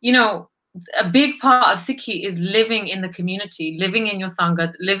 you know, a big part of Sikhi is living in the community, living in your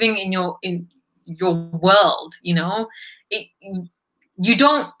sangat, living in your world. You know, you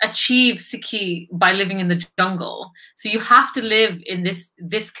don't achieve Sikhi by living in the jungle. So you have to live in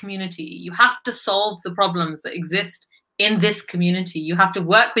this community. You have to solve the problems that exist in this community. You have to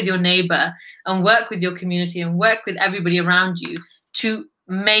work with your neighbor and work with your community and work with everybody around you to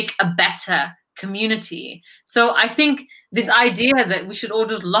make a better community. So I think this idea that we should all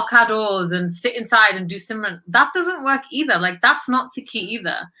just lock our doors and sit inside and do Simran, that doesn't work either. Like, that's not Sikhi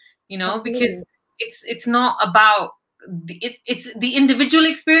either, you know, because it's not about it's the individual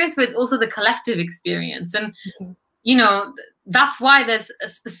experience, but it's also the collective experience. And you know, that's why there's a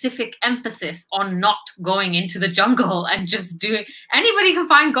specific emphasis on not going into the jungle and just doing. Anybody can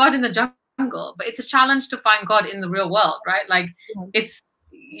find God in the jungle, but it's a challenge to find God in the real world, right? Like, it's,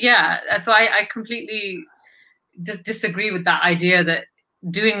 yeah. So I completely just disagree with that idea that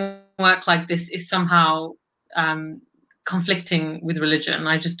doing work like this is somehow conflicting with religion.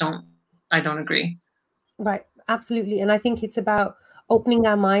 I don't agree. Right. Absolutely. And I think it's about opening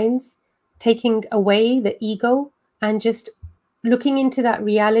our minds, taking away the ego, and just looking into that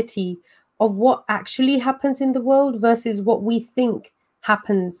reality of what actually happens in the world versus what we think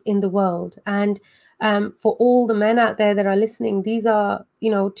happens in the world. And for all the men out there that are listening, these are,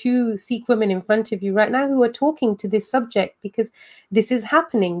 you know, two Sikh women in front of you right now who are talking to this subject, because this is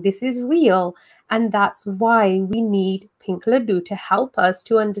happening, this is real. And that's why we need Pink Ladoo to help us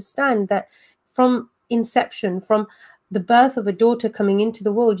to understand that from inception, from the birth of a daughter coming into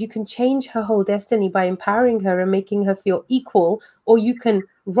the world, you can change her whole destiny by empowering her and making her feel equal, or you can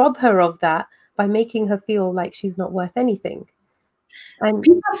rob her of that by making her feel like she's not worth anything. And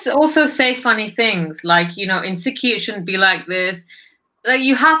people also say funny things like, you know, in Sikhi it shouldn't be like this. Like,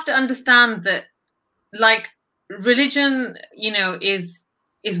 you have to understand that, like, religion, you know, is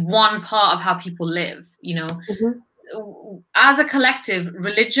one part of how people live, you know. As a collective,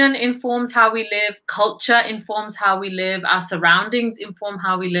 religion informs how we live, culture informs how we live, our surroundings inform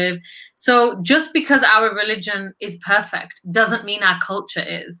how we live. So just because our religion is perfect doesn't mean our culture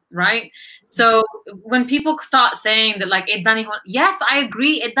is, right? So when people start saying that, like, yes, I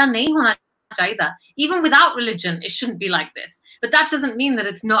agree, even without religion, it shouldn't be like this. But that doesn't mean that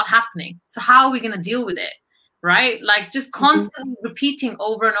it's not happening. So how are we going to deal with it? Right? Like, just constantly repeating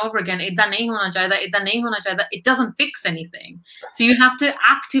over and over again, it doesn't fix anything. So you have to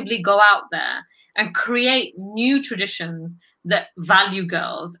actively go out there and create new traditions that value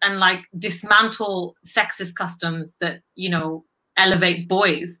girls and, like, dismantle sexist customs that, you know, elevate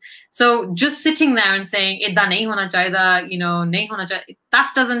boys. So just sitting there and saying, you know,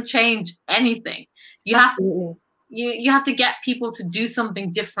 that doesn't change anything. You have to, you have to get people to do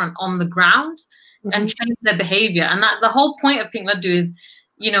something different on the ground and change their behavior. And that the whole point of Pink Ladoo is,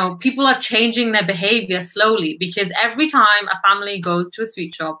 people are changing their behavior slowly, because every time a family goes to a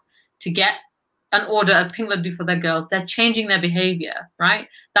sweet shop to get an order of Pink Ladoo for their girls, they're changing their behavior, right?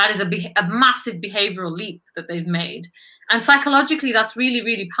 That is a massive behavioral leap that they've made. And psychologically, that's really,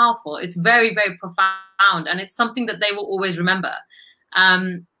 really powerful. It's very, very profound. And it's something that they will always remember.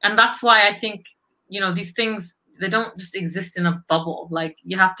 And that's why I think, these things, they don't just exist in a bubble. Like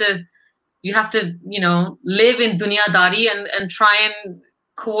you have to, live in dunyadari and try and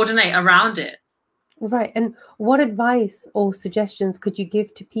coordinate around it. Right. And what advice or suggestions could you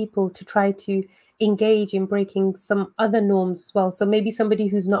give to people to try to engage in breaking some other norms as well? So maybe somebody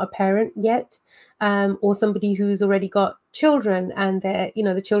who's not a parent yet, or somebody who's already got children and they're,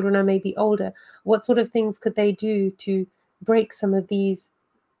 the children are maybe older. What sort of things could they do to break some of these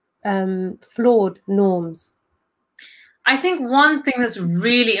flawed norms? I think one thing that's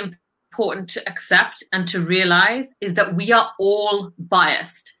really important to accept and to realize is that we are all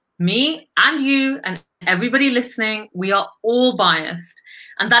biased. Me and you and everybody listening, we are all biased.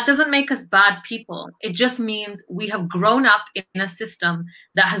 And that doesn't make us bad people. It just means we have grown up in a system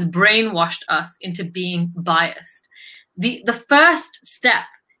that has brainwashed us into being biased. The first step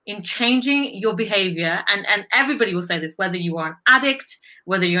in changing your behavior, and everybody will say this, whether you are an addict,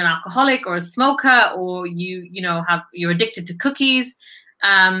 whether you're an alcoholic or a smoker, or you're addicted to cookies,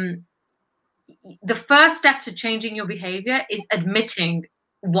 the first step to changing your behavior is admitting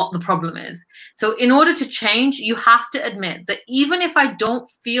what the problem is. So in order to change, you have to admit that even if I don't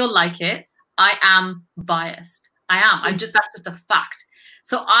feel like it, I am biased. I am. That's just a fact.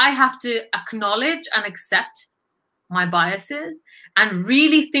 So I have to acknowledge and accept my biases and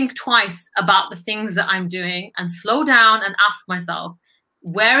really think twice about the things that I'm doing and slow down and ask myself,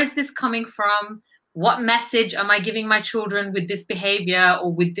 where is this coming from? What message am I giving my children with this behavior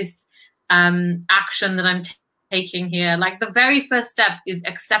or with this action that I'm taking here? Like the very first step is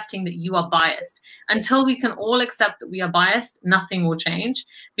accepting that you are biased. Until we can all accept that we are biased, nothing will change,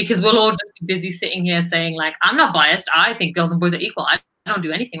 because we'll all just be busy sitting here saying like, I'm not biased. I think girls and boys are equal. I don't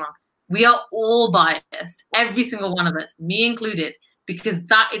do anything wrong. We are all biased, every single one of us, me included, because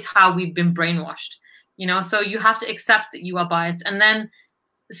that is how we've been brainwashed. So you have to accept that you are biased, and then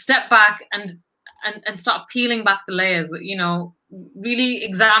step back and start peeling back the layers. Really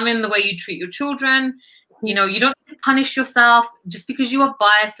examine the way you treat your children. You don't need to punish yourself. Just because you are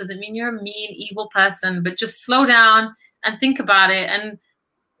biased doesn't mean you're a mean, evil person, but just slow down and think about it and,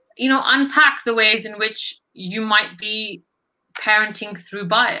 unpack the ways in which you might be parenting through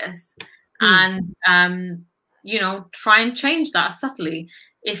bias and, try and change that subtly.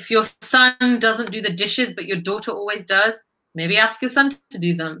 If your son doesn't do the dishes, but your daughter always does, maybe ask your son to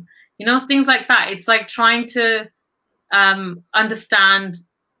do them. Things like that. It's like trying to understand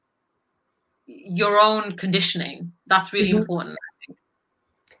your own conditioning. That's really important.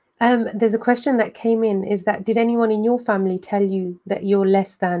 There's a question that came in, is that, did anyone in your family tell you that you're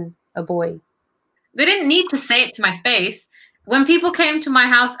less than a boy? They didn't need to say it to my face. When people came to my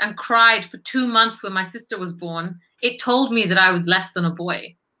house and cried for 2 months when my sister was born, it told me that I was less than a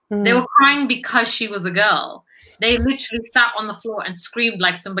boy. They were crying because she was a girl. They literally sat on the floor and screamed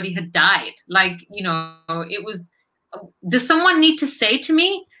like somebody had died. Like, it was, does someone need to say to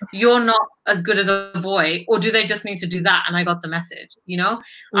me, you're not as good as a boy? Or do they just need to do that? And I got the message, Yeah.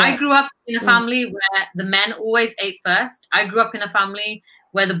 I grew up in a family where the men always ate first. I grew up in a family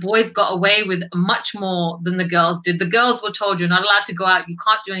where the boys got away with much more than the girls did. The girls were told, you're not allowed to go out, you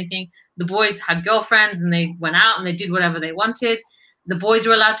can't do anything. The boys had girlfriends and they went out and they did whatever they wanted. The boys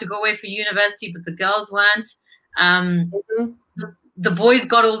were allowed to go away for university, but the girls weren't. The boys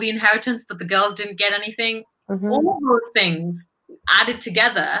got all the inheritance, but the girls didn't get anything. All those things added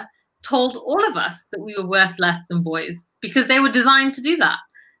together told all of us that we were worth less than boys, because they were designed to do that.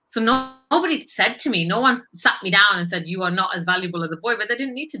 So nobody said to me, no one sat me down and said, you are not as valuable as a boy, but they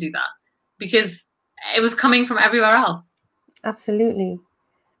didn't need to do that because it was coming from everywhere else. Absolutely.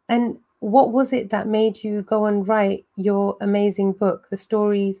 And what was it that made you go and write your amazing book, The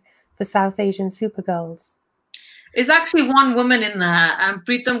Stories for South Asian Supergirls? It's actually one woman in there,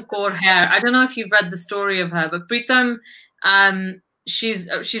 Preetam Kaur. I don't know if you've read the story of her, but Preetam,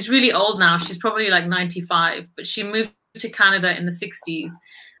 she's really old now. She's probably like 95, but she moved to Canada in the 60s.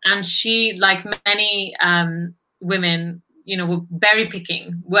 And she, like many women, were berry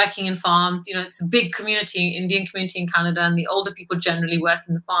picking, working in farms. It's a big community, Indian community in Canada, and the older people generally work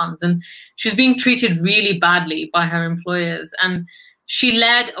in the farms. And she was being treated really badly by her employers. And she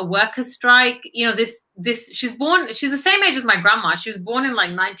led a workers' strike. She's the same age as my grandma. She was born in like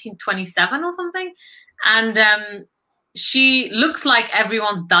 1927 or something. And she looks like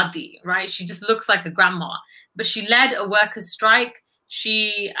everyone's daddy, right? She just looks like a grandma. But she led a workers' strike.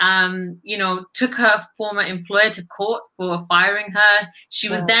 She, took her former employer to court for firing her. She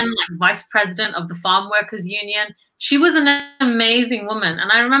was then like vice president of the Farm Workers Union. She was an amazing woman.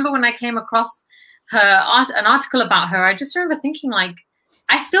 And I remember when I came across an article about her, I just remember thinking, like,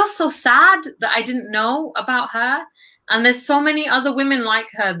 I feel so sad that I didn't know about her. And there's so many other women like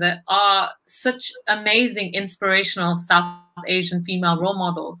her that are such amazing, inspirational South Asian female role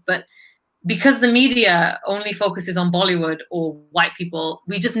models. But because the media only focuses on Bollywood or white people,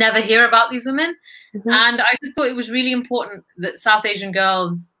 we just never hear about these women. And I just thought it was really important that South Asian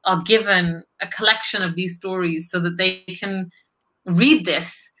girls are given a collection of these stories so that they can read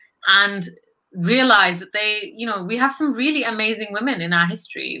this and realize that we have some really amazing women in our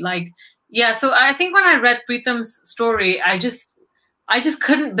history. So I think when I read Preetham's story, I just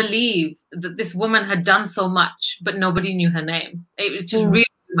couldn't believe that this woman had done so much, but nobody knew her name. It just really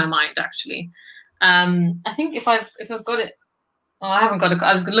blew my mind, actually. I think if I've got it, I haven't got it.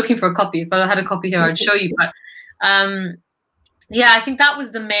 I was looking for a copy. If I had a copy here, I'd show you. But I think that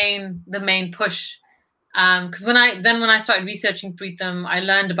was the main push. Because when I started researching Preetham, I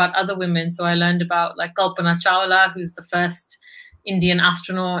learned about other women. So I learned about like Kalpana Chawla, who's the first Indian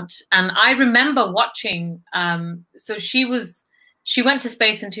astronaut. And I remember watching, so she went to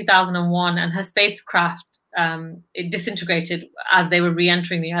space in 2001, and her spacecraft, it disintegrated as they were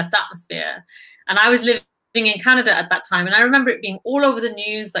re-entering the Earth's atmosphere. And I was living in Canada at that time. And I remember it being all over the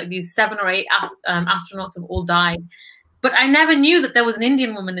news, like these 7 or 8 astronauts have all died. But I never knew that there was an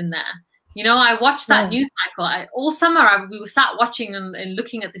Indian woman in there. I watched that news cycle. All summer, we were sat watching and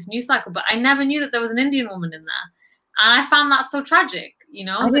looking at this news cycle, but I never knew that there was an Indian woman in there. And I found that so tragic,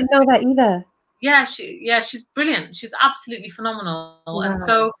 I didn't know that either. Yeah, she's brilliant. She's absolutely phenomenal. Wow. And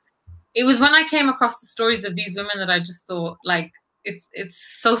so it was when I came across the stories of these women that I just thought, like, it's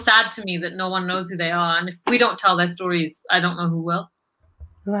so sad to me that no one knows who they are. And if we don't tell their stories, I don't know who will.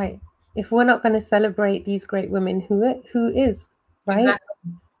 Right. If we're not going to celebrate these great women, who is, right? Exactly.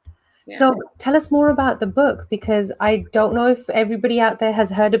 Yeah. So tell us more about the book, because I don't know if everybody out there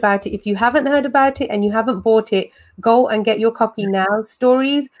has heard about it. If you haven't heard about it and you haven't bought it, go and get your copy now.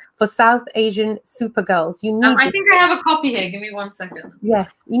 Stories for South Asian Supergirls. You need. I think I have a copy here. Give me 1 second.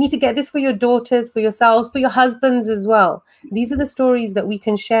 Yes, you need to get this for your daughters, for yourselves, for your husbands as well. These are the stories that we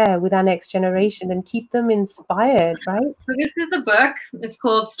can share with our next generation and keep them inspired, right? So this is the book. It's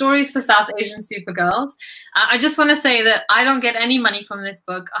called Stories for South Asian Supergirls. I just want to say that I don't get any money from this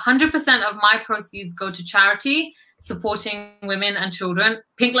book. 100% of my proceeds go to charity, supporting women and children.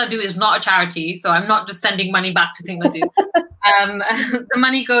 Pink Ladoo is not a charity, so I'm not just sending money back to Pink Ladoo. The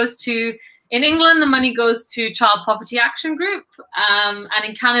money goes to, in England, the money goes to Child Poverty Action Group, and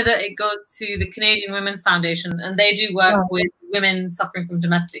in Canada, it goes to the Canadian Women's Foundation, and they do work with women suffering from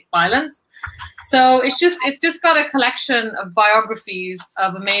domestic violence. So it's just got a collection of biographies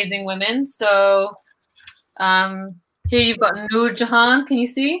of amazing women. So here you've got Noor Jahan. Can you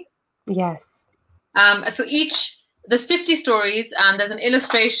see? Yes. So there's 50 stories, and there's an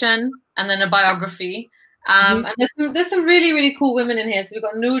illustration and then a biography. And there's some really, really cool women in here. So we've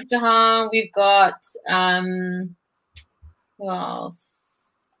got Noor Jahan, we've got who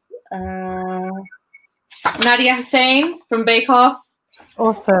else? Nadia Hussain from Bake Off.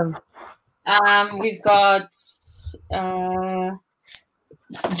 Awesome. We've got Jhampa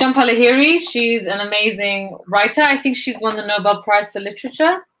Lahiri. She's an amazing writer. I think she's won the Nobel Prize for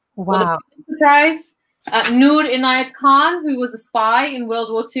Literature. Wow. Or the Pulitzer Prize. Noor Inayat Khan, who was a spy in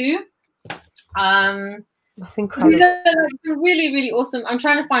World War II. That's incredible. Really, really awesome. I'm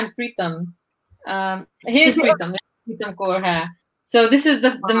trying to find Preetham. Here's Preetham. Preetham Kaur here. So this is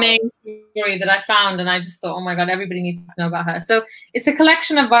the main story that I found, and I just thought, oh my God, everybody needs to know about her. So it's a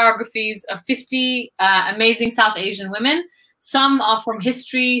collection of biographies of 50 amazing South Asian women. Some are from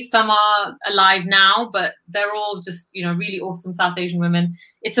history, some are alive now, but they're all just, really awesome South Asian women.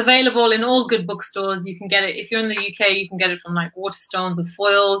 It's available in all good bookstores. You can get it, if you're in the UK, you can get it from like Waterstones or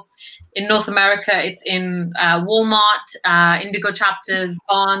Foyles. In North America, it's in Walmart, Indigo Chapters,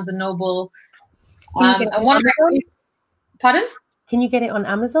 Barnes and Noble. Pardon? Can you get it on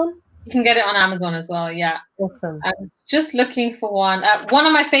Amazon? You can get it on Amazon as well, yeah. Awesome. I'm just looking for one. One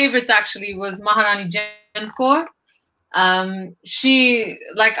of my favorites actually was Maharani Jind Kaur. I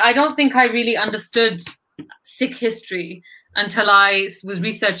don't think I really understood Sikh history until I was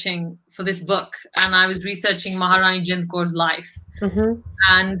researching for this book, and I was researching Maharani Jind Kaur's life.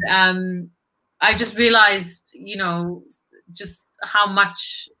 And I just realized, just how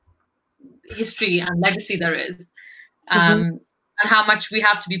much history and legacy there is, and how much we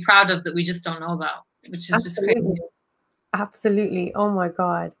have to be proud of that we just don't know about, which is just crazy. Absolutely. Oh my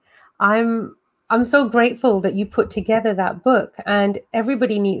God. I'm I'm so grateful that you put together that book, and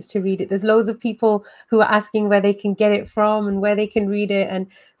everybody needs to read it. There's loads of people who are asking where they can get it from and where they can read it. And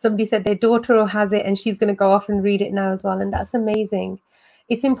somebody said their daughter has it and she's going to go off and read it now as well. And that's amazing.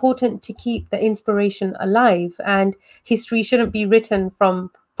 It's important to keep the inspiration alive, and history shouldn't be written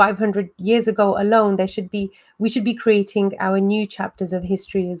from 500 years ago alone. We should be creating our new chapters of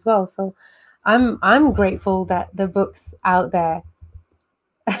history as well. So I'm grateful that the book's out there.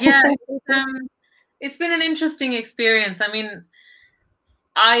 Yeah, it's been an interesting experience. I mean,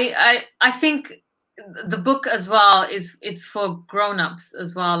 I think the book as well it's for grown-ups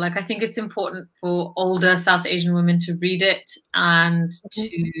as well. Like, I think it's important for older South Asian women to read it and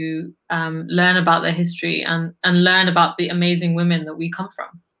to learn about their history and learn about the amazing women that we come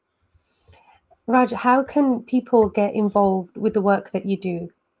from. Raj, how can people get involved with the work that you do?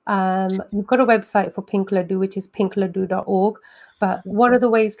 You've got a website for Pink Ladoo, which is pinkladoo.org. But what other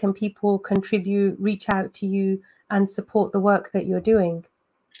ways can people contribute, reach out to you, and support the work that you're doing?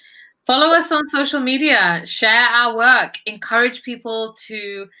 Follow us on social media, share our work, encourage people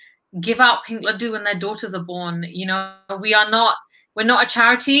to give out Pink Ladoo when their daughters are born. You know, we're not a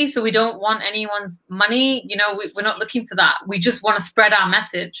charity, so we don't want anyone's money. You know, we're not looking for that. We just want to spread our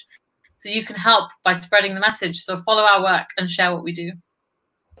message. So you can help by spreading the message. So follow our work and share what we do.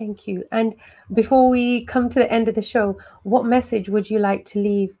 Thank you. And before we come to the end of the show, what message would you like to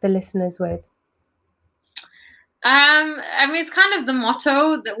leave the listeners with? I mean, it's kind of the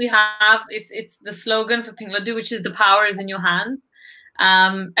motto that we have. It's the slogan for Pink Ladoo, which is "The power is in your hands."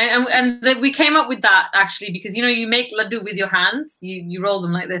 And we came up with that actually because, you know, you make ladoo with your hands, you roll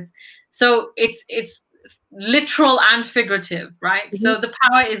them like this. So it's literal and figurative, right? So the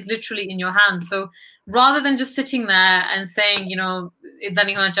power is literally in your hands. So rather than just sitting there and saying, you know,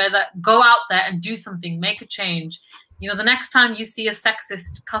 go out there and do something, make a change. You know, the next time you see a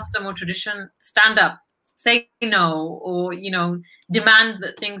sexist custom or tradition, stand up, say no, or, you know, demand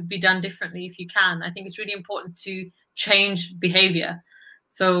that things be done differently if you can. I think it's really important to change behavior.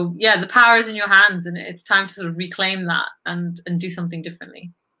 So yeah, the power is in your hands, and it's time to sort of reclaim that and do something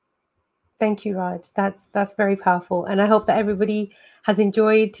differently. Thank you, Raj. That's very powerful. And I hope that everybody has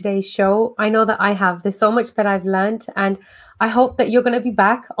enjoyed today's show. I know that I have. There's so much that I've learned, and I hope that you're going to be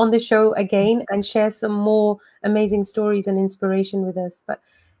back on the show again and share some more amazing stories and inspiration with us. But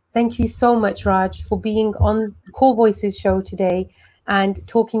thank you so much, Raj, for being on Core Voices show today and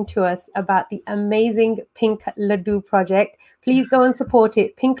talking to us about the amazing Pink Ladoo Project. Please go and support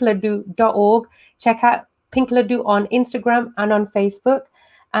it, pinkladoo.org. Check out Pink Ladoo on Instagram and on Facebook,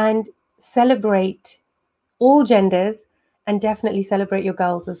 and celebrate all genders, and definitely celebrate your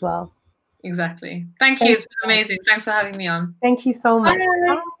girls as well. Exactly. Thank you. It's been amazing. Thanks for having me on. Thank you so much.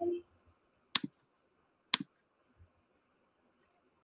 Bye.